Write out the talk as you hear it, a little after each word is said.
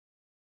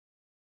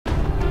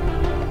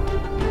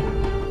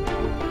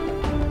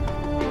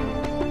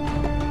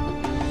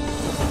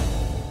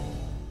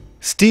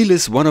Steel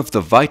is one of the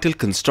vital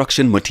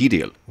construction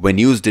material. When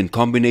used in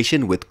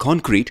combination with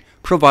concrete,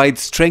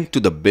 provides strength to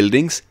the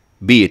buildings,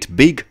 be it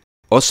big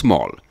or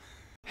small.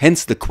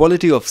 Hence, the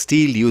quality of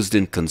steel used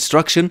in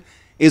construction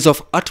is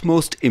of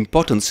utmost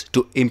importance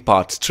to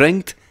impart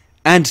strength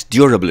and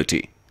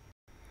durability.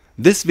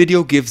 This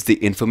video gives the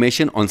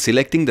information on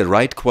selecting the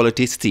right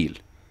quality steel.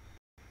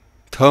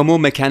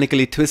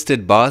 Thermomechanically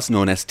twisted bars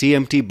known as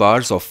TMT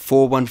bars of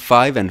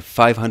 415 and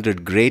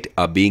 500 grade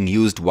are being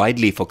used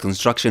widely for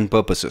construction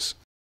purposes.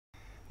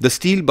 The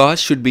steel bars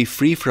should be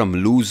free from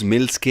loose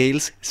mill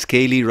scales,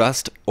 scaly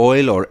rust,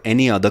 oil or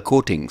any other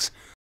coatings.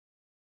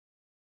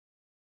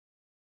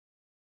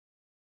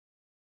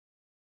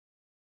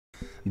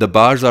 The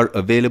bars are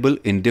available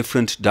in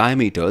different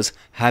diameters,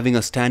 having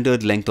a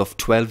standard length of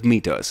 12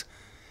 meters.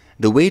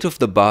 The weight of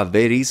the bar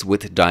varies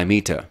with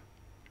diameter.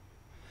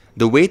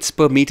 The weights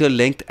per meter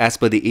length as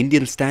per the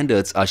Indian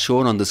standards are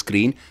shown on the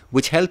screen,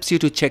 which helps you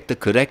to check the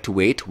correct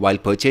weight while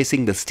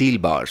purchasing the steel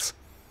bars.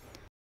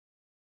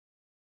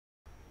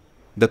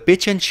 The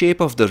pitch and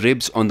shape of the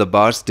ribs on the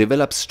bars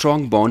develop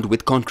strong bond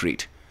with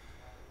concrete.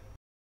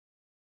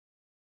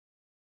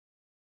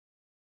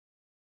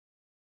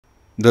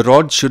 The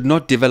rod should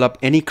not develop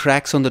any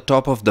cracks on the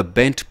top of the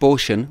bent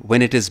portion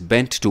when it is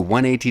bent to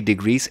 180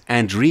 degrees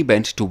and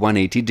rebent to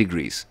 180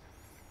 degrees.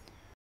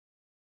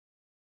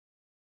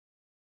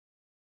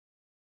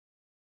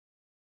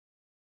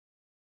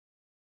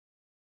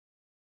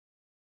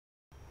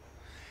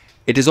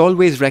 It is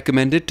always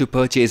recommended to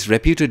purchase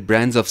reputed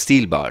brands of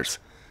steel bars.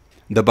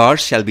 The bars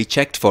shall be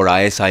checked for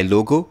ISI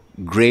logo,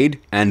 grade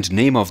and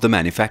name of the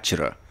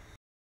manufacturer.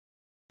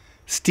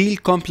 Steel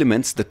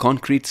complements the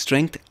concrete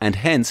strength and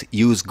hence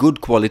use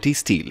good quality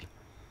steel.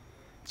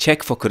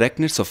 Check for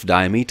correctness of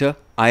diameter,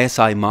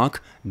 ISI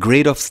mark,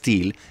 grade of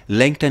steel,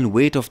 length and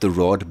weight of the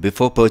rod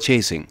before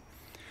purchasing.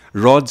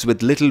 Rods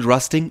with little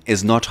rusting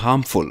is not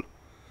harmful.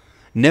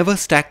 Never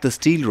stack the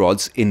steel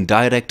rods in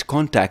direct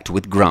contact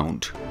with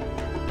ground.